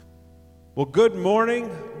Well, good morning,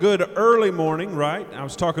 good early morning, right? I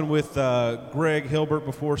was talking with Greg Hilbert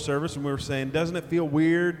before service, and we were saying, doesn't it feel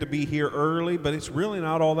weird to be here early? But it's really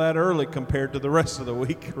not all that early compared to the rest of the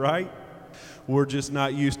week, right? We're just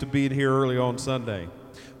not used to being here early on Sunday.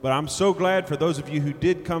 But I'm so glad for those of you who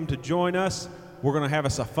did come to join us. We're going to have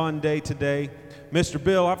us a fun day today. Mr.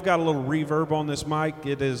 Bill, I've got a little reverb on this mic.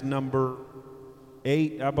 It is number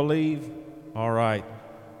 8, I believe. All right.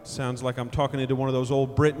 Sounds like I'm talking into one of those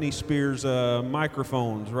old Britney Spears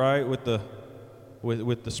microphones, right, with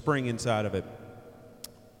the spring inside of it.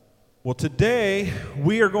 Well, today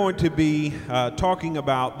we are going to be talking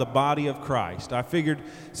about the body of Christ. I figured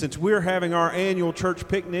since we're having our annual church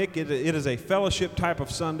picnic, it is a fellowship type of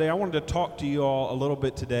Sunday. I wanted to talk to you all a little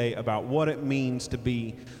bit today about what it means to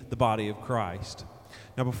be the body of Christ.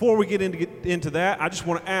 Now, before we get into that, I just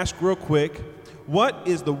want to ask real quick, what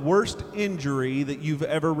is the worst injury that you've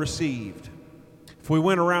ever received? If we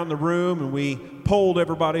went around the room and we polled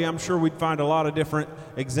everybody, I'm sure we'd find a lot of different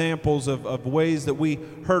examples of ways that we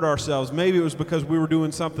hurt ourselves. Maybe it was because we were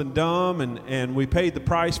doing something dumb and we paid the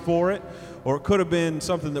price for it, or it could have been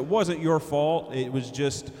something that wasn't your fault. It was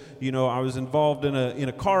just, I was involved in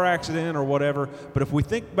a car accident or whatever. But if we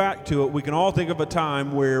think back to it, we can all think of a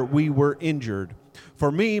time where we were injured.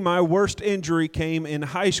 For me, my worst injury came in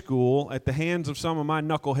high school at the hands of some of my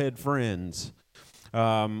knucklehead friends.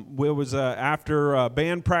 It was after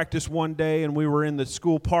band practice one day, and we were in the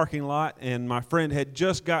school parking lot, and my friend had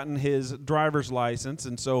just gotten his driver's license,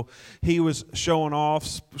 and so he was showing off,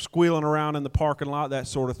 squealing around in the parking lot, that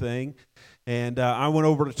sort of thing. And I went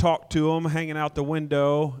over to talk to him, hanging out the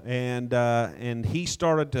window, and he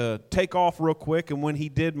started to take off real quick. And when he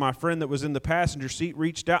did, my friend that was in the passenger seat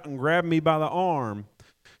reached out and grabbed me by the arm.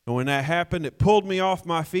 And when that happened, it pulled me off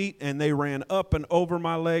my feet, and they ran up and over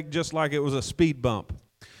my leg just like it was a speed bump.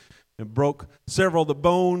 It broke several of the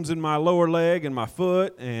bones in my lower leg and my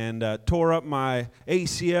foot, and tore up my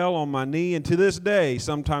ACL on my knee. And to this day,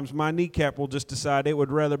 sometimes my kneecap will just decide it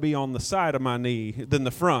would rather be on the side of my knee than the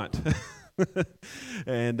front.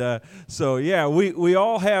 And so, yeah, we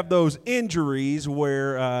all have those injuries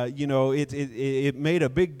where, it made a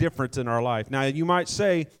big difference in our life. Now, you might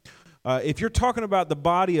say, if you're talking about the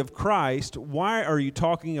body of Christ, why are you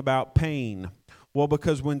talking about pain? Well,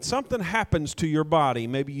 because when something happens to your body,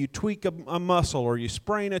 maybe you tweak a muscle or you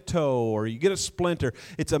sprain a toe or you get a splinter,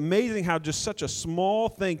 it's amazing how just such a small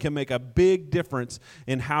thing can make a big difference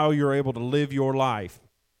in how you're able to live your life.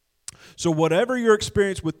 So whatever your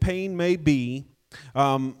experience with pain may be,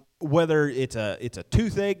 whether it's a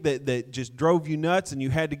toothache that just drove you nuts and you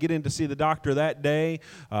had to get in to see the doctor that day,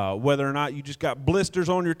 whether or not you just got blisters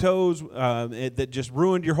on your toes that just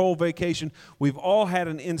ruined your whole vacation, we've all had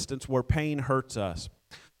an instance where pain hurts us.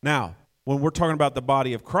 Now, when we're talking about the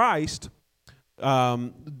body of Christ,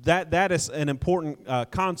 that is an important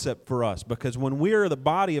concept for us, because when we're the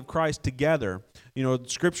body of Christ together,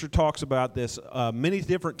 Scripture talks about this many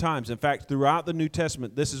different times. In fact, throughout the New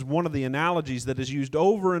Testament, this is one of the analogies that is used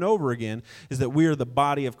over and over again, is that we are the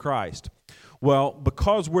body of Christ. Well,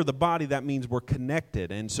 because we're the body, that means we're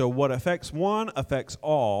connected. And so what affects one affects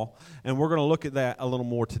all, and we're going to look at that a little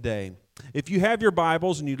more today. If you have your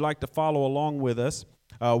Bibles and you'd like to follow along with us,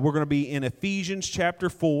 we're going to be in Ephesians chapter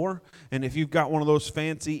 4, and if you've got one of those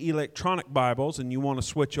fancy electronic Bibles and you want to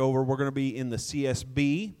switch over, we're going to be in the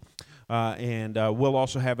CSB, and we'll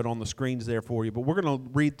also have it on the screens there for you. But we're going to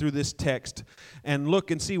read through this text and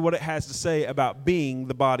look and see what it has to say about being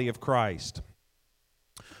the body of Christ.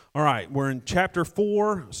 All right, we're in chapter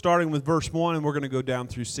 4, starting with verse 1, and we're going to go down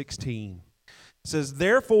through 16. It says,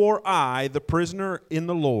 "Therefore I, the prisoner in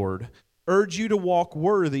the Lord, urge you to walk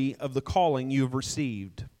worthy of the calling you have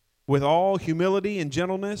received, with all humility and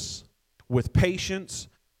gentleness, with patience,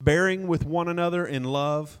 bearing with one another in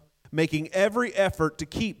love, making every effort to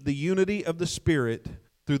keep the unity of the Spirit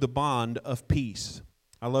through the bond of peace."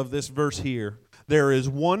 I love this verse here. "There is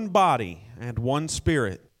one body and one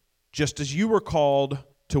Spirit, just as you were called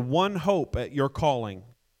to one hope at your calling,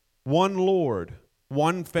 one Lord,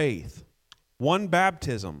 one faith, one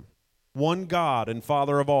baptism, one God and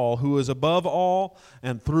Father of all, who is above all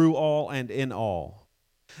and through all and in all.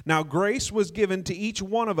 Now grace was given to each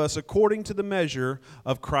one of us according to the measure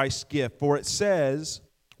of Christ's gift. For it says,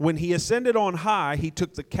 when he ascended on high, he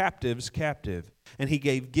took the captives captive, and he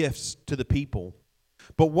gave gifts to the people.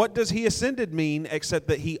 But what does he ascended mean except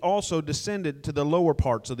that he also descended to the lower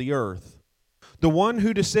parts of the earth? The one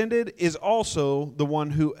who descended is also the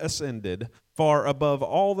one who ascended far above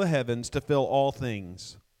all the heavens to fill all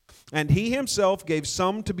things. And he himself gave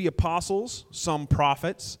some to be apostles, some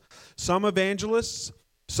prophets, some evangelists,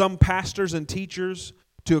 some pastors and teachers,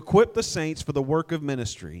 to equip the saints for the work of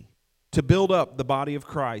ministry, to build up the body of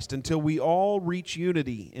Christ until we all reach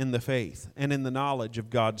unity in the faith and in the knowledge of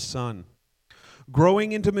God's Son,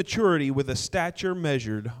 growing into maturity with a stature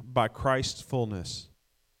measured by Christ's fullness.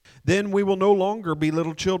 Then we will no longer be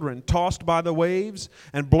little children, tossed by the waves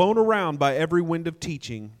and blown around by every wind of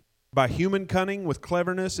teaching, by human cunning with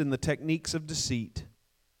cleverness in the techniques of deceit.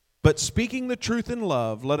 But speaking the truth in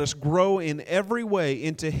love, let us grow in every way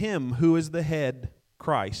into Him who is the head,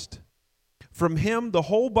 Christ. From Him the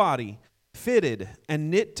whole body, fitted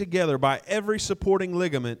and knit together by every supporting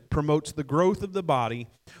ligament, promotes the growth of the body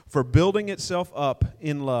for building itself up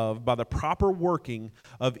in love by the proper working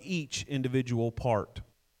of each individual part.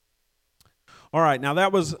 All right, now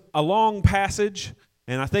that was a long passage,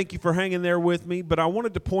 and I thank you for hanging there with me, but I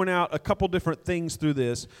wanted to point out a couple different things through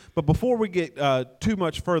this. But before we get too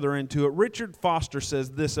much further into it, Richard Foster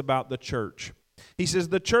says this about the church. He says,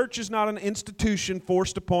 the church is not an institution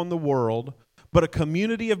forced upon the world, but a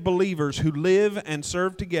community of believers who live and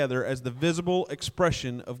serve together as the visible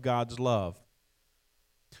expression of God's love.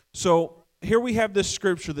 So here we have this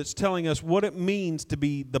scripture that's telling us what it means to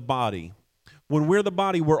be the body. When we're the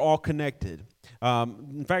body, we're all connected.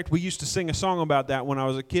 In fact, we used to sing a song about that when I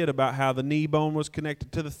was a kid, about how the knee bone was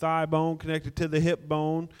connected to the thigh bone, connected to the hip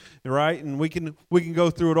bone, right? And we can go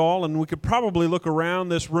through it all, and we could probably look around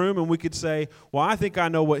this room and we could say, well, I think I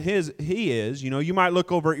know what he is. You know, you might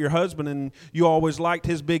look over at your husband and you always liked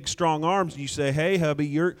his big, strong arms. And you say, hey, hubby,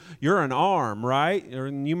 you're an arm, right?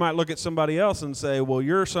 And you might look at somebody else and say, well,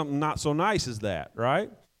 you're something not so nice as that, right?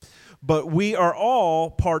 But we are all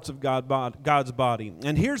parts of God's body.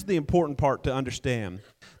 And here's the important part to understand,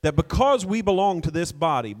 that because we belong to this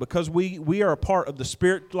body, because we are a part of the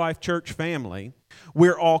SpiritLife Church family,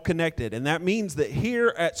 we're all connected. And that means that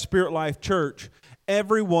here at SpiritLife Church,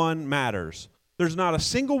 everyone matters. There's not a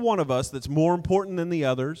single one of us that's more important than the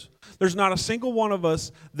others. There's not a single one of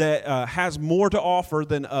us that has more to offer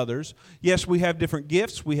than others. Yes, we have different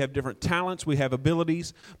gifts, we have different talents, we have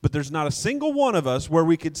abilities, but there's not a single one of us where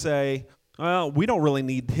we could say, well, we don't really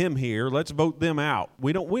need him here. Let's vote them out.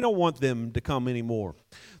 We don't want them to come anymore.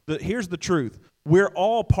 Here's the truth. We're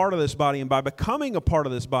all part of this body, and by becoming a part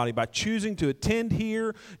of this body, by choosing to attend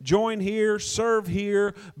here, join here, serve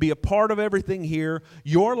here, be a part of everything here,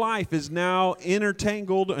 your life is now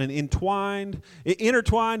intertwined and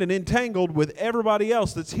entangled with everybody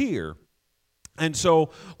else that's here. And so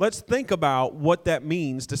let's think about what that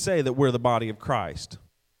means to say that we're the body of Christ.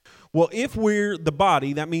 Well, if we're the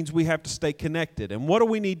body, that means we have to stay connected. And what do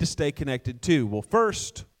we need to stay connected to? Well,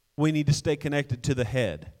 first, we need to stay connected to the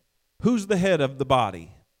head. Who's the head of the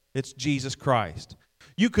body? It's Jesus Christ.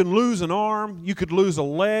 You can lose an arm, you could lose a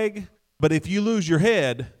leg, but if you lose your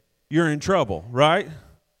head, you're in trouble, right?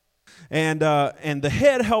 And the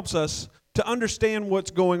head helps us to understand what's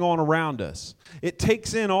going on around us. It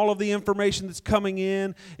takes in all of the information that's coming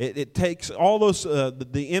in. It takes all those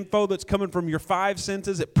the info that's coming from your five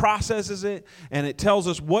senses. It processes it, and it tells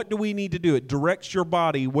us what do we need to do. It directs your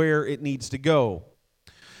body where it needs to go.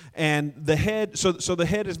 And the head, so the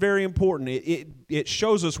head is very important. It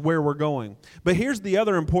shows us where we're going. But here's the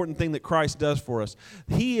other important thing that Christ does for us.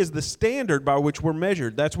 He is the standard by which we're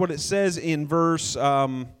measured. That's what it says in verse,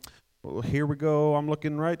 here we go. I'm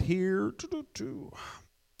looking right here.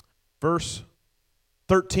 Verse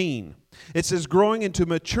 13. It says, growing into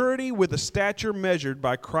maturity with a stature measured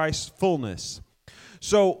by Christ's fullness.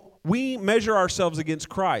 So we measure ourselves against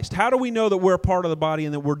Christ. How do we know that we're a part of the body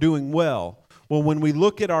and that we're doing well? Well, when we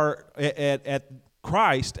look at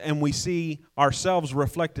Christ and we see ourselves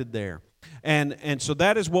reflected there. And so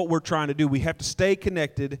that is what we're trying to do. We have to stay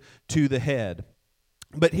connected to the head.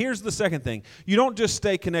 But here's the second thing. You don't just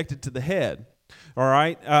stay connected to the head, all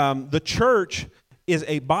right? The church is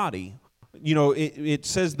a body. You know, it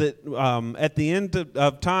says that at the end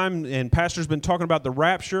of time, and Pastor's been talking about the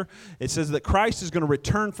rapture, it says that Christ is going to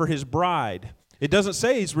return for his bride. It doesn't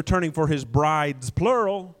say he's returning for his brides,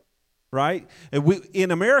 plural. Right?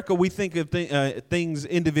 In America, we think of things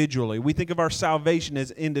individually. We think of our salvation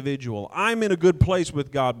as individual. I'm in a good place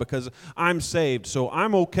with God because I'm saved, so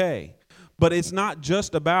I'm okay. But it's not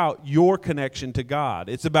just about your connection to God.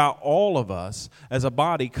 It's about all of us as a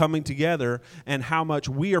body coming together and how much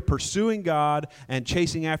we are pursuing God and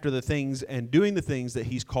chasing after the things and doing the things that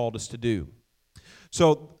He's called us to do.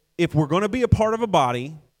 So if we're going to be a part of a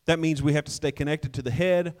body, that means we have to stay connected to the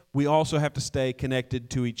head. We also have to stay connected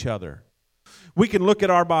to each other. We can look at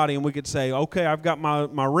our body and we could say, okay, I've got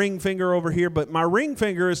my ring finger over here, but my ring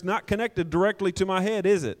finger is not connected directly to my head,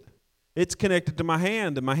 is it? It's connected to my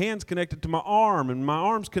hand, and my hand's connected to my arm, and my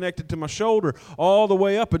arm's connected to my shoulder, all the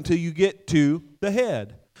way up until you get to the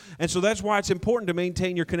head. And so that's why it's important to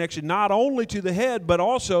maintain your connection not only to the head, but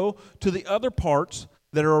also to the other parts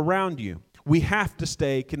that are around you. We have to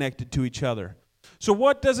stay connected to each other. So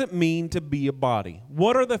what does it mean to be a body?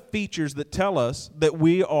 What are the features that tell us that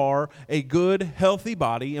we are a good, healthy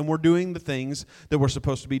body and we're doing the things that we're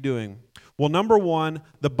supposed to be doing? Well, number one,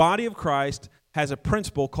 the body of Christ has a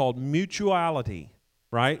principle called mutuality,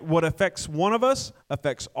 right? What affects one of us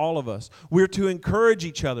affects all of us. We're to encourage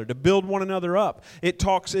each other, to build one another up. It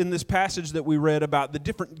talks in this passage that we read about the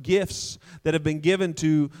different gifts that have been given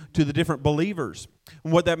to the different believers.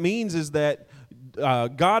 And what that means is that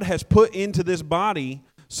God has put into this body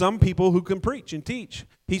some people who can preach and teach.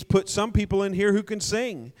 He's put some people in here who can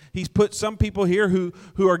sing. He's put some people here who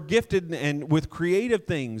are gifted and with creative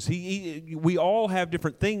things. We all have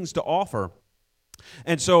different things to offer.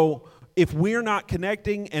 And so if we're not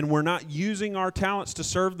connecting and we're not using our talents to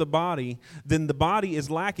serve the body, then the body is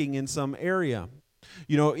lacking in some area.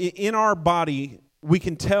 You know, in our body, we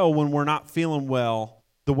can tell when we're not feeling well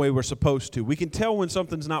the way we're supposed to. We can tell when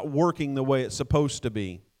something's not working the way it's supposed to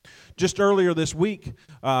be. Just earlier this week,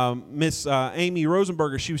 Miss Amy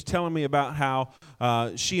Rosenberger, she was telling me about how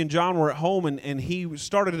she and John were at home, and he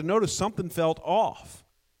started to notice something felt off.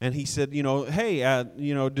 And he said, hey,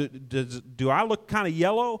 do I look kind of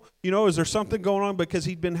yellow? Is there something going on? Because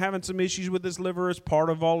he'd been having some issues with his liver as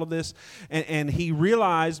part of all of this. And he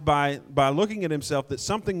realized by looking at himself that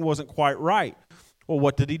something wasn't quite right. Well,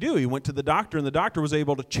 what did he do? He went to the doctor, and the doctor was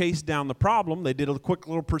able to chase down the problem. They did a quick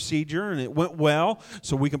little procedure, and it went well,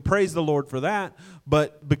 so we can praise the Lord for that.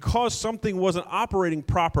 But because something wasn't operating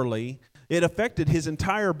properly, it affected his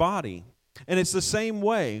entire body. And it's the same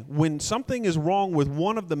way. When something is wrong with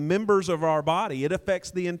one of the members of our body, it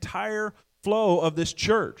affects the entire flow of this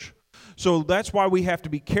church. So that's why we have to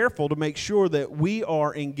be careful to make sure that we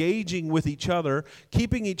are engaging with each other,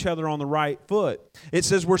 keeping each other on the right foot. It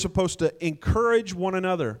says we're supposed to encourage one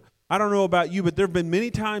another. I don't know about you, but there have been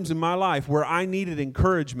many times in my life where I needed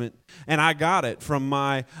encouragement, and I got it from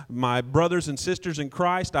my brothers and sisters in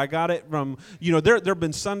Christ. I got it from, there have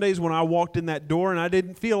been Sundays when I walked in that door and I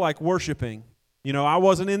didn't feel like worshiping. I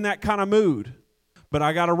wasn't in that kind of mood. But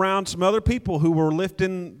I got around some other people who were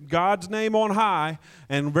lifting God's name on high,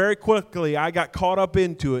 and very quickly I got caught up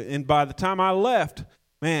into it. And by the time I left,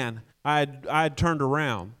 man, I had turned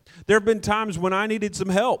around. There have been times when I needed some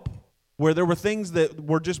help, where there were things that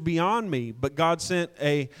were just beyond me, but God sent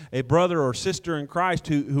a brother or sister in Christ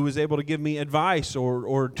who was able to give me advice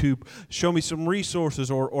or to show me some resources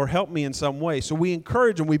or help me in some way. So we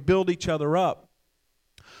encourage and we build each other up.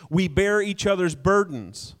 We bear each other's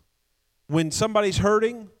burdens. When somebody's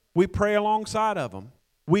hurting, we pray alongside of them.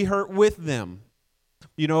 We hurt with them.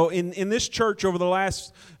 In this church over the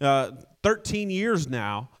last 13 years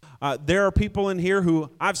now, there are people in here who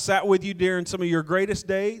I've sat with you during some of your greatest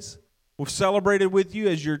days. We've celebrated with you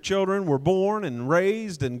as your children were born and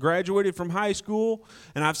raised and graduated from high school.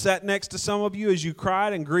 And I've sat next to some of you as you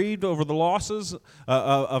cried and grieved over the losses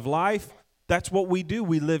of life. That's what we do.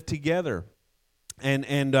 We live together.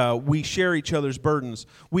 And we share each other's burdens.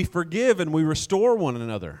 We forgive and we restore one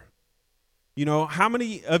another. How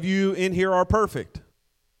many of you in here are perfect?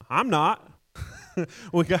 I'm not.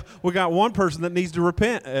 we got one person that needs to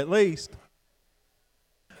repent at least.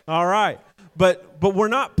 All right. But we're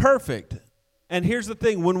not perfect. And here's the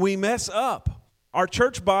thing. When we mess up, our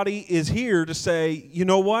church body is here to say, you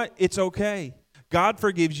know what? It's okay. God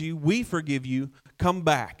forgives you. We forgive you. Come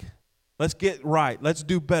back. Let's get right. Let's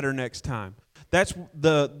do better next time.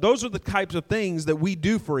 Those are the types of things that we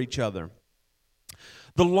do for each other.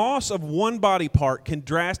 The loss of one body part can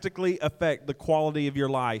drastically affect the quality of your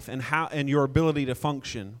life and your ability to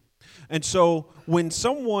function. And so when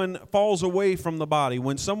someone falls away from the body,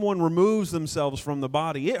 when someone removes themselves from the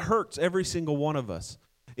body, it hurts every single one of us.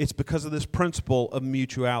 It's because of this principle of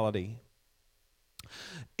mutuality.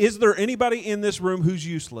 Is there anybody in this room who's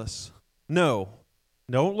useless? No.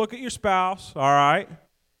 Don't look at your spouse, all right?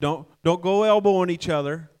 Don't go elbowing each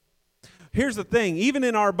other. Here's the thing, even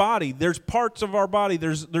in our body, there's parts of our body,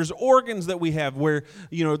 there's organs that we have where,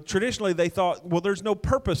 traditionally they thought, well, there's no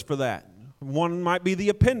purpose for that. One might be the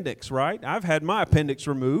appendix, right? I've had my appendix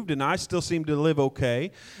removed, and I still seem to live okay.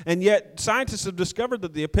 And yet scientists have discovered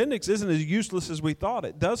that the appendix isn't as useless as we thought.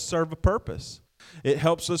 It does serve a purpose. It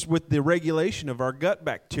helps us with the regulation of our gut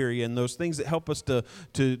bacteria and those things that help us to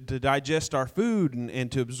digest our food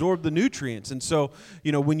and to absorb the nutrients. And so,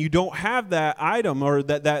 when you don't have that item or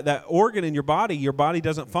that organ in your body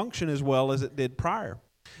doesn't function as well as it did prior.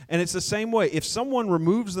 And it's the same way. If someone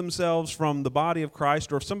removes themselves from the body of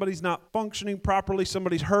Christ, or if somebody's not functioning properly,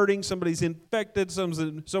 somebody's hurting, somebody's infected,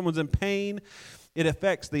 someone's in pain, it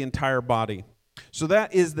affects the entire body. So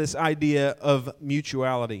that is this idea of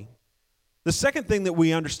mutuality. The second thing that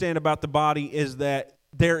we understand about the body is that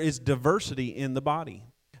there is diversity in the body.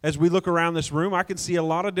 As we look around this room, I can see a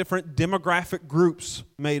lot of different demographic groups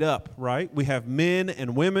made up, right? We have men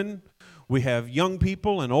and women. We have young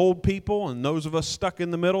people and old people, and those of us stuck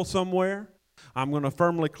in the middle somewhere. I'm going to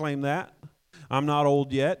firmly claim that. I'm not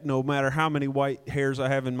old yet, no matter how many white hairs I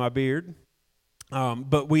have in my beard.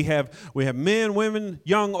 But we have men, women,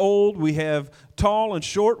 young, old. We have tall and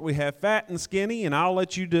short. We have fat and skinny. And I'll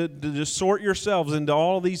let you to just sort yourselves into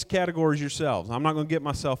all of these categories yourselves. I'm not going to get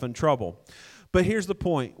myself in trouble. But here's the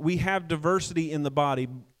point. We have diversity in the body.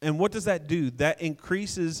 And what does that do? That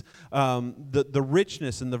increases the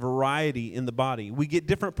richness and the variety in the body. We get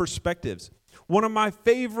different perspectives. One of my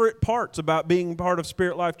favorite parts about being part of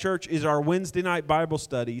Spirit Life Church is our Wednesday night Bible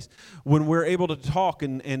studies, when we're able to talk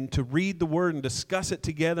and to read the Word and discuss it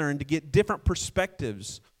together and to get different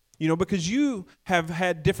perspectives. You know, because you have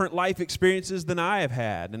had different life experiences than I have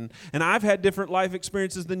had, and I've had different life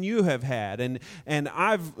experiences than you have had, and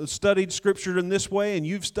I've studied Scripture in this way, and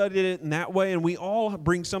you've studied it in that way, and we all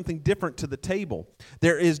bring something different to the table.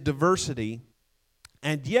 There is diversity,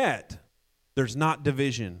 and yet there's not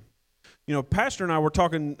division. You know, Pastor and I were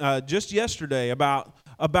talking just yesterday about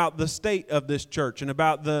the state of this church and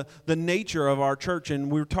about the nature of our church, and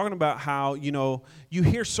we were talking about how, you know, you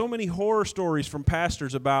hear so many horror stories from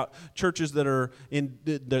pastors about churches that are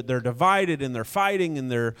they're divided and they're fighting and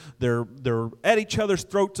they're at each other's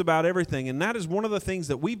throats about everything, and that is one of the things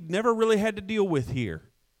that we've never really had to deal with here.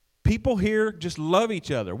 People here just love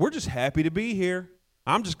each other. We're just happy to be here.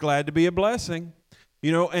 I'm just glad to be a blessing.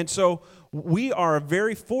 You know, and so we are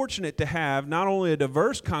very fortunate to have not only a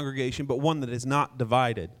diverse congregation, but one that is not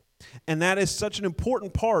divided. And that is such an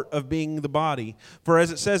important part of being the body. For as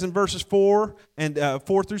it says in verses 4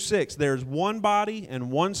 through 6, there's one body and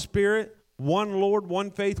one Spirit, one Lord, one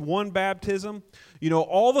faith, one baptism. You know,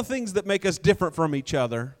 all the things that make us different from each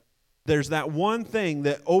other, there's that one thing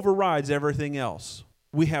that overrides everything else.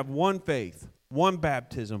 We have one faith, one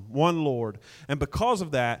baptism, one Lord. And because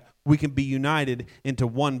of that, we can be united into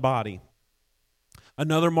one body.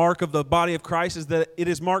 Another mark of the body of Christ is that it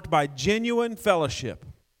is marked by genuine fellowship.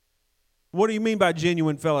 What do you mean by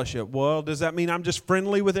genuine fellowship? Well, does that mean I'm just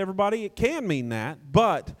friendly with everybody? It can mean that,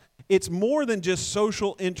 but it's more than just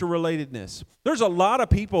social interrelatedness. There's a lot of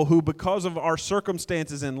people who, because of our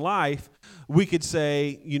circumstances in life, we could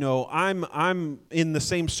say, you know, I'm in the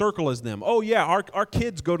same circle as them. Oh yeah, our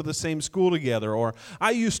kids go to the same school together, or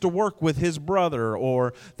I used to work with his brother,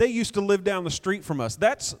 or they used to live down the street from us.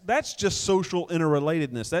 That's just social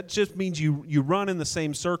interrelatedness. That just means you run in the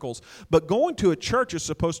same circles. But going to a church is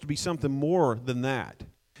supposed to be something more than that.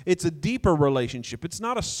 It's a deeper relationship. It's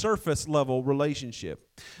not a surface level relationship.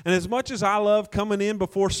 And as much as I love coming in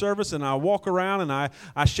before service and I walk around and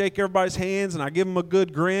I shake everybody's hands and I give them a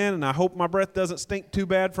good grin and I hope my breath doesn't stink too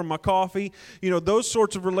bad from my coffee, you know, those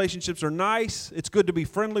sorts of relationships are nice. It's good to be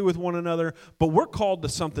friendly with one another, but we're called to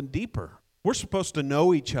something deeper. We're supposed to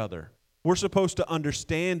know each other. We're supposed to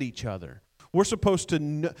understand each other. We're supposed to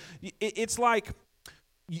know. It's like,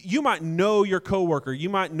 you might know your coworker. You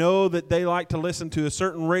might know that they like to listen to a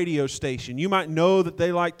certain radio station. You might know that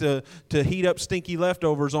they like to heat up stinky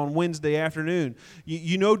leftovers on Wednesday afternoon.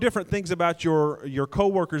 You know different things about your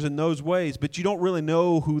coworkers in those ways, but you don't really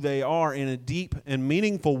know who they are in a deep and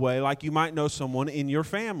meaningful way like you might know someone in your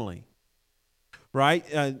family. Right?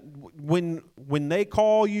 When they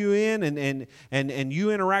call you in and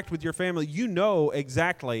you interact with your family, you know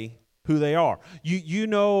exactly who they are. You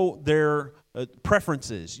know their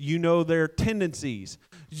preferences. You know their tendencies.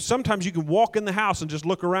 Sometimes you can walk in the house and just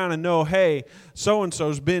look around and know, hey,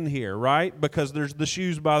 so-and-so's been here, right? Because there's the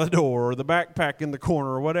shoes by the door or the backpack in the corner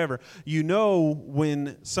or whatever. You know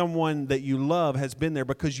when someone that you love has been there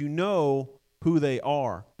because you know who they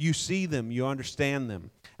are. You see them. You understand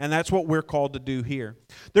them. And that's what we're called to do here.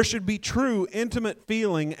 There should be true, intimate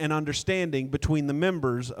feeling and understanding between the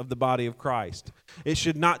members of the body of Christ. It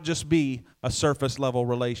should not just be a surface-level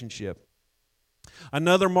relationship.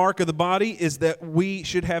 Another mark of the body is that we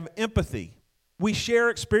should have empathy. We share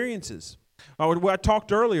experiences. I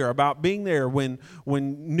talked earlier about being there when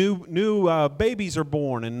new babies are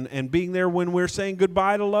born and being there when we're saying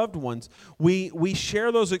goodbye to loved ones. We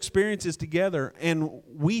share those experiences together and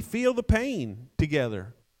we feel the pain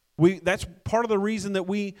together. That's part of the reason that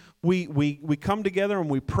we come together and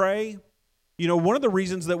we pray. You know, one of the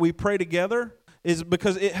reasons that we pray together is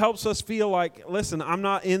because it helps us feel like, listen, I'm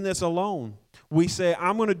not in this alone. we say,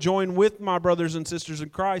 I'm going to join with my brothers and sisters in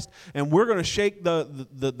Christ, and we're going to shake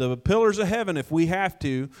the pillars of heaven if we have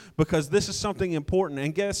to, because this is something important.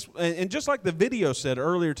 And just like the video said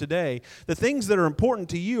earlier today, the things that are important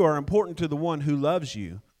to you are important to the one who loves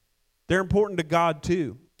you. They're important to God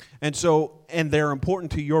too. And they're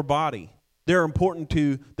important to your body. They're important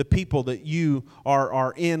to the people that you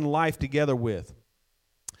are in life together with.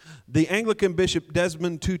 The Anglican Bishop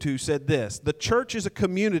Desmond Tutu said this: the church is a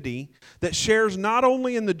community that shares not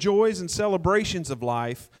only in the joys and celebrations of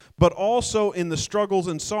life, but also in the struggles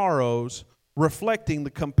and sorrows, reflecting the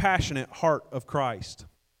compassionate heart of Christ.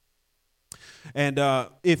 And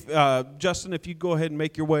Justin, if you go ahead and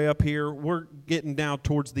make your way up here, we're getting down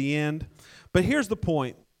towards the end. But here's the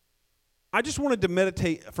point. I just wanted to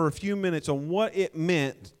meditate for a few minutes on what it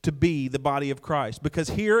meant to be the body of Christ.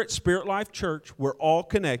 Because here at SpiritLife Church, we're all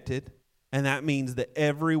connected, and that means that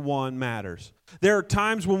everyone matters. There are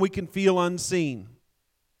times when we can feel unseen.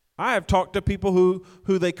 I have talked to people who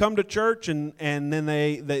they come to church and then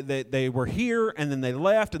they were here and then they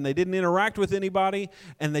left and they didn't interact with anybody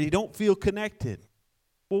and they don't feel connected.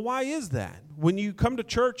 Well, why is that? When you come to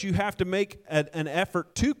church, you have to make an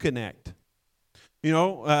effort to connect. You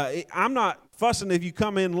know, I'm not fussing if you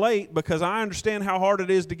come in late, because I understand how hard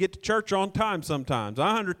it is to get to church on time sometimes.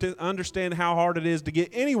 I understand how hard it is to get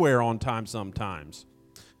anywhere on time sometimes.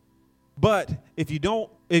 But if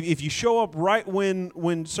you show up right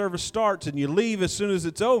when service starts and you leave as soon as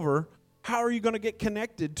it's over, how are you going to get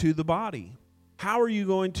connected to the body? How are you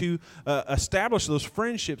going to establish those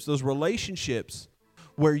friendships, those relationships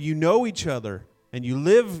where you know each other and you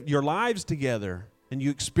live your lives together and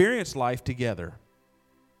you experience life together?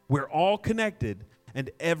 We're all connected, and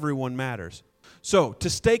everyone matters. So, to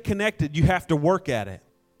stay connected, you have to work at it.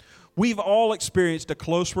 We've all experienced a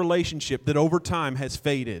close relationship that over time has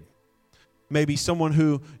faded. Maybe someone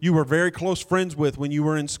who you were very close friends with when you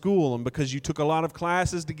were in school, and because you took a lot of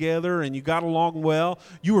classes together and you got along well,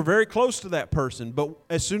 you were very close to that person. But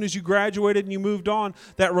as soon as you graduated and you moved on,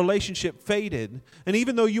 that relationship faded. And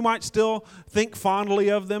even though you might still think fondly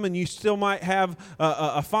of them and you still might have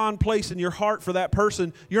a fond place in your heart for that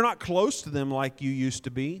person, you're not close to them like you used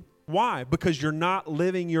to be. Why? Because you're not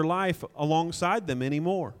living your life alongside them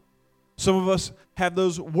anymore. Some of us have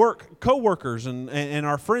those co-workers and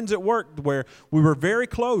our friends at work where we were very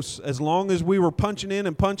close as long as we were punching in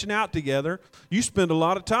and punching out together. You spend a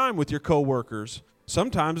lot of time with your co-workers,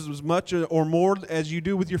 sometimes as much or more as you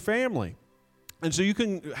do with your family. And so you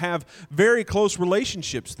can have very close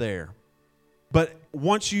relationships there. But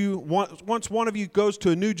once one of you goes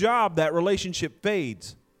to a new job, that relationship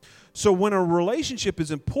fades. So when a relationship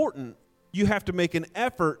is important, you have to make an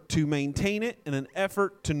effort to maintain it and an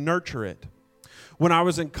effort to nurture it. When I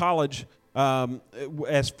was in college,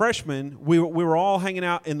 as freshmen, we were all hanging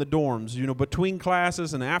out in the dorms. You know, between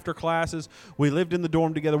classes and after classes, we lived in the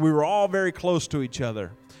dorm together. We were all very close to each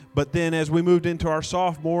other. But then as we moved into our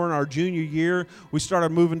sophomore and our junior year, we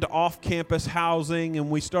started moving to off-campus housing, and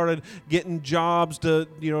we started getting jobs to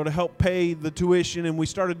help pay the tuition, and we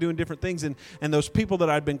started doing different things. And those people that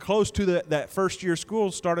I'd been close to that first year of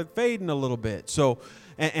school started fading a little bit. So,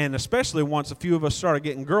 and especially once a few of us started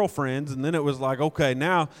getting girlfriends, and then it was like, okay,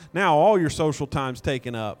 now all your social time's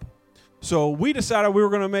taken up. So we decided we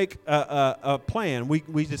were going to make a plan.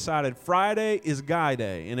 We decided Friday is Guy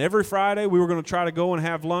Day, and every Friday we were going to try to go and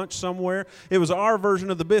have lunch somewhere. It was our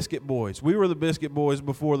version of the Biscuit Boys. We were the Biscuit Boys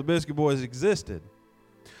before the Biscuit Boys existed.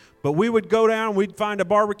 But we would go down, we'd find a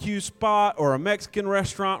barbecue spot or a Mexican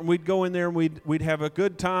restaurant, and we'd go in there and we'd have a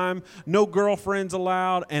good time. No girlfriends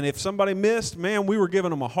allowed, and if somebody missed, man, we were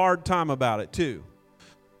giving them a hard time about it too.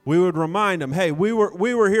 We would remind them, hey, we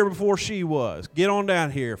were here before she was. Get on down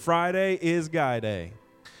here. Friday is Guy Day.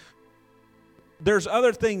 There's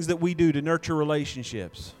other things that we do to nurture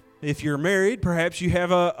relationships. If you're married, perhaps you have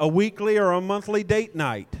a weekly or a monthly date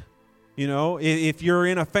night. You know, if you're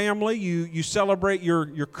in a family, you celebrate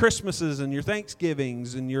your Christmases and your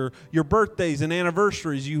Thanksgivings and your birthdays and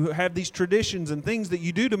anniversaries. You have these traditions and things that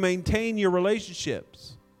you do to maintain your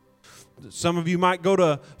relationships. Some of you might go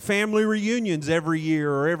to family reunions every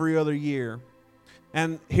year or every other year.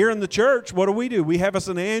 And here in the church, what do? We have us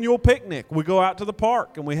an annual picnic. We go out to the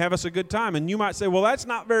park and we have us a good time. And you might say, well, that's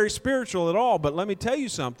not very spiritual at all. But let me tell you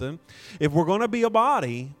something. If we're going to be a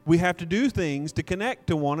body, we have to do things to connect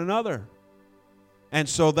to one another. And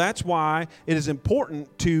so that's why it is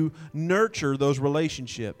important to nurture those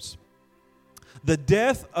relationships. The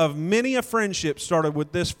death of many a friendship started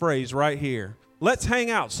with this phrase right here. Let's hang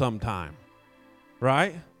out sometime,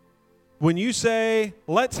 right? When you say,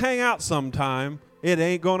 let's hang out sometime, it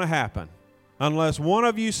ain't going to happen. Unless one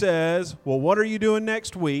of you says, well, what are you doing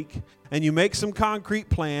next week? And you make some concrete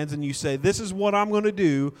plans and you say, this is what I'm going to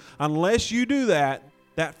do. Unless you do that,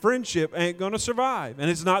 that friendship ain't going to survive.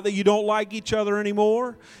 And it's not that you don't like each other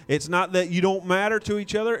anymore. It's not that you don't matter to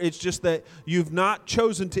each other. It's just that you've not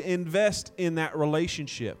chosen to invest in that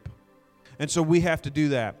relationship. And so we have to do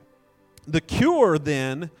that. The cure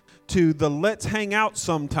then to the let's hang out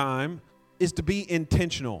sometime is to be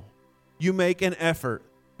intentional. You make an effort.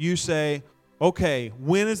 You say, okay,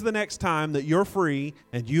 when is the next time that you're free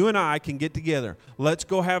and you and I can get together? Let's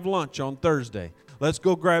go have lunch on Thursday. Let's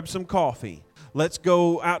go grab some coffee. Let's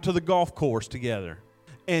go out to the golf course together.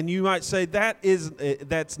 And you might say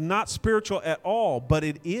that's not spiritual at all, but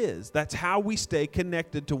it is. That's how we stay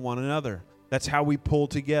connected to one another. That's how we pull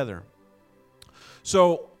together.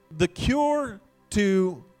 So the cure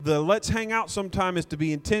to the let's hang out sometime is to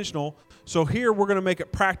be intentional. So here we're going to make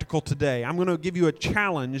it practical today. I'm going to give you a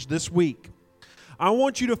challenge this week. I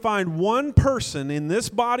want you to find one person in this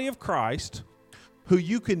body of Christ who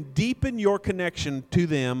you can deepen your connection to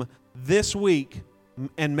them this week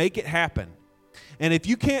and make it happen. And if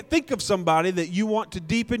you can't think of somebody that you want to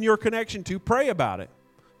deepen your connection to, pray about it.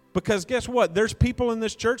 Because guess what? There's people in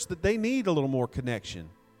this church that they need a little more connection.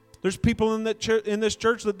 There's people in this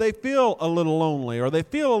church that they feel a little lonely or they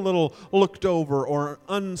feel a little looked over or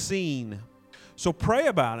unseen. So pray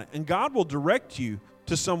about it, and God will direct you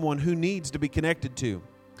to someone who needs to be connected to.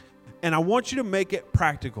 And I want you to make it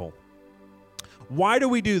practical. Why do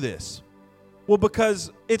we do this? Well,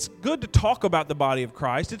 because it's good to talk about the body of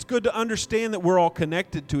Christ. It's good to understand that we're all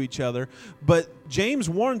connected to each other. But James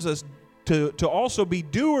warns us to also be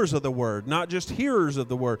doers of the word, not just hearers of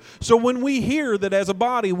the word. So when we hear that as a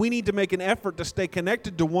body we need to make an effort to stay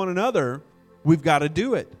connected to one another, we've got to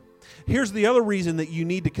do it. Here's the other reason that you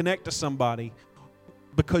need to connect to somebody: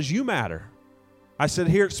 because you matter. I said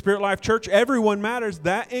here at Spirit Life Church, everyone matters.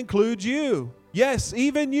 That includes you. Yes,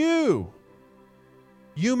 even you.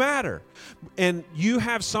 You matter. And you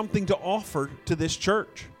have something to offer to this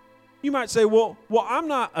church. You might say, well, I'm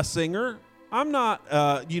not a singer. I'm not,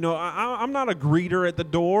 I'm not a greeter at the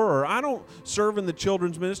door, or I don't serve in the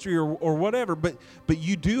children's ministry or whatever. But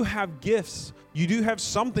you do have gifts. You do have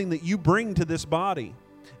something that you bring to this body.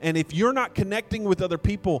 And if you're not connecting with other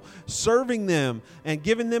people, serving them and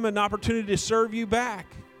giving them an opportunity to serve you back,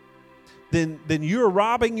 then you're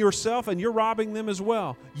robbing yourself and you're robbing them as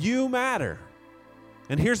well. You matter.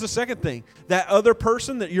 And here's the second thing. That other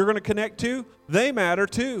person that you're going to connect to, they matter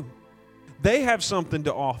too. They have something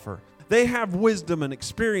to offer. They have wisdom and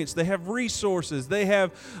experience. They have resources. They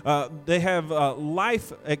have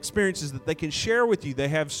life experiences that they can share with you. They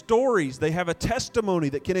have stories. They have a testimony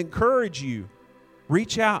that can encourage you.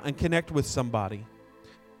 Reach out and connect with somebody.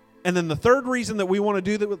 And then the third reason that we want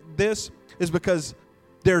to do this is because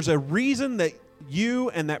there's a reason that you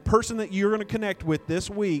and that person that you're going to connect with this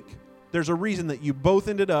week, there's a reason that you both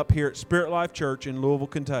ended up here at Spirit Life Church in Louisville,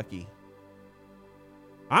 Kentucky.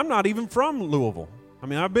 I'm not even from Louisville. I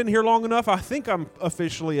mean, I've been here long enough. I think I'm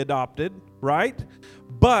officially adopted, right?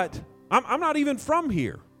 But I'm not even from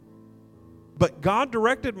here. But God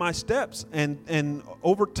directed my steps, and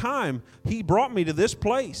over time, He brought me to this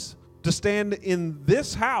place to stand in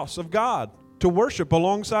this house of God, to worship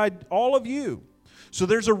alongside all of you. So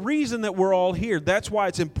there's a reason that we're all here. That's why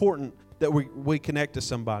it's important that we connect to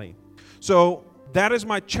somebody. So that is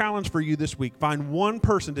my challenge for you this week. Find one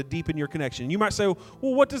person to deepen your connection. You might say,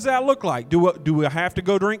 well, what does that look like? Do I have to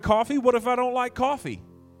go drink coffee? What if I don't like coffee?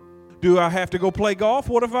 Do I have to go play golf?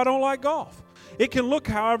 What if I don't like golf? It can look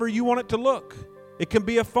however you want it to look. It can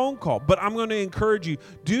be a phone call. But I'm going to encourage you,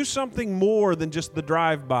 do something more than just the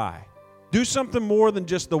drive-by. Do something more than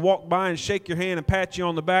just the walk by and shake your hand and pat you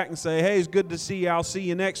on the back and say, hey, it's good to see you. I'll see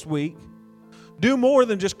you next week. Do more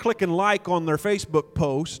than just click and like on their Facebook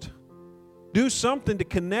post. Do something to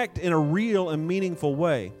connect in a real and meaningful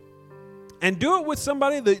way. And do it with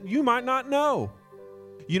somebody that you might not know.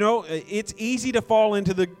 You know, it's easy to fall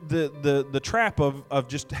into the trap of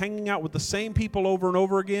just hanging out with the same people over and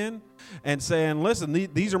over again and saying, listen,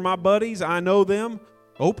 these are my buddies. I know them.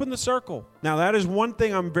 Open the circle. Now, that is one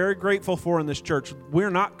thing I'm very grateful for in this church.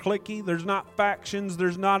 We're not cliquey. There's not factions.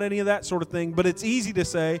 There's not any of that sort of thing. But it's easy to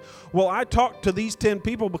say, well, I talk to these 10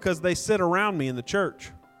 people because they sit around me in the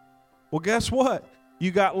church. Well, guess what?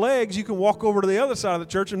 You got legs. You can walk over to the other side of the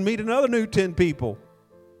church and meet another new 10 people.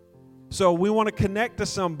 So we want to connect to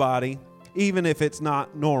somebody, even if it's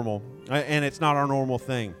not normal, and it's not our normal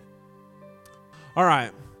thing. All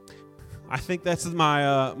right. I think that's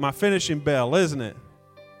my finishing bell, isn't it?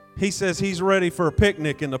 He says he's ready for a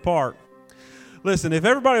picnic in the park. Listen, if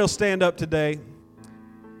everybody will stand up today,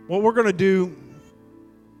 what we're going to do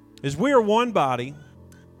is we are one body,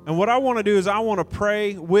 and what I want to do is I want to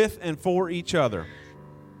pray with and for each other.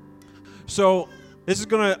 So this is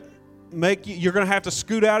going to you're going to have to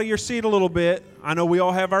scoot out of your seat a little bit. I know we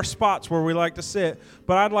all have our spots where we like to sit,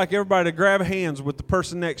 but I'd like everybody to grab hands with the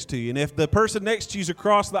person next to you. And if the person next to you is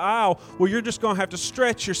across the aisle, well, you're just going to have to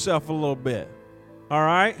stretch yourself a little bit. All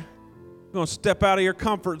right? You're going to step out of your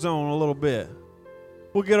comfort zone a little bit.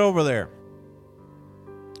 We'll get over there.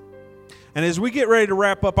 And as we get ready to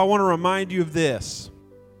wrap up, I want to remind you of this.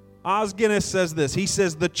 Os Guinness says this. He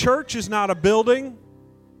says, the church is not a building.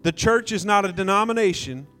 The church is not a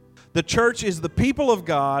denomination. The church is the people of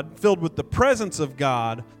God, filled with the presence of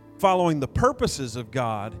God, following the purposes of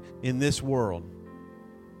God in this world.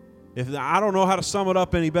 I don't know how to sum it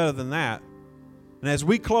up any better than that. And as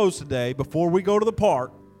we close today, before we go to the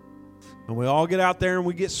park, and we all get out there and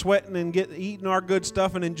we get sweating and get eating our good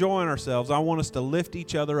stuff and enjoying ourselves, I want us to lift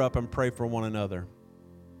each other up and pray for one another.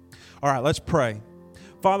 All right, let's pray.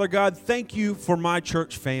 Father God, thank you for my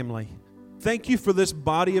church family. Thank you for this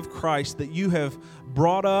body of Christ that you have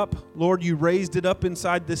brought up. Lord, you raised it up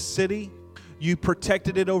inside this city. You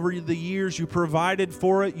protected it over the years. You provided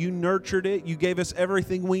for it. You nurtured it. You gave us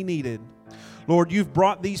everything we needed. Lord, you've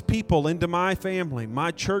brought these people into my family,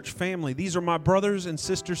 my church family. These are my brothers and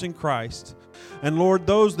sisters in Christ. And Lord,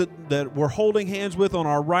 those that we're holding hands with on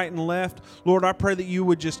our right and left, Lord, I pray that you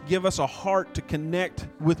would just give us a heart to connect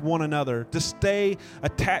with one another, to stay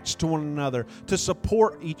attached to one another, to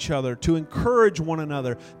support each other, to encourage one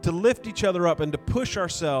another, to lift each other up, and to push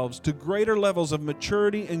ourselves to greater levels of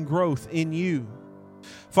maturity and growth in you.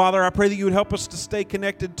 Father, I pray that you would help us to stay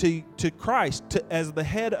connected to Christ as the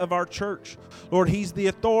head of our church. Lord, he's the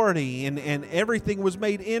authority, and everything was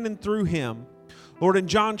made in and through him. Lord, in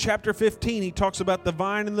John chapter 15, he talks about the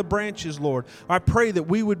vine and the branches, Lord. I pray that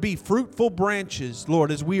we would be fruitful branches,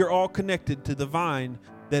 Lord, as we are all connected to the vine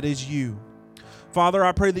that is you. Father,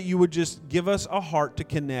 I pray that you would just give us a heart to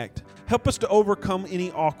connect. Help us to overcome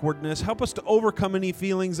any awkwardness. Help us to overcome any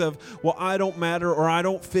feelings of, well, I don't matter or I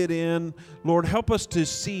don't fit in. Lord, help us to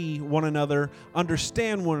see one another,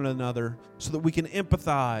 understand one another, so that we can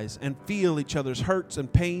empathize and feel each other's hurts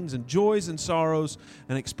and pains and joys and sorrows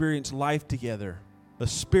and experience life together, the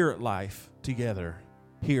spirit life together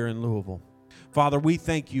here in Louisville. Father, we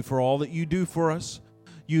thank you for all that you do for us.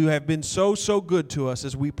 You have been so, so good to us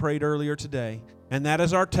as we prayed earlier today. And that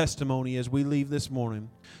is our testimony as we leave this morning.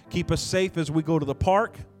 Keep us safe as we go to the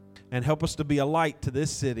park, and help us to be a light to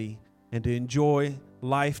this city and to enjoy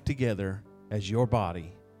life together as your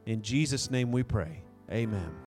body. In Jesus' name we pray. Amen.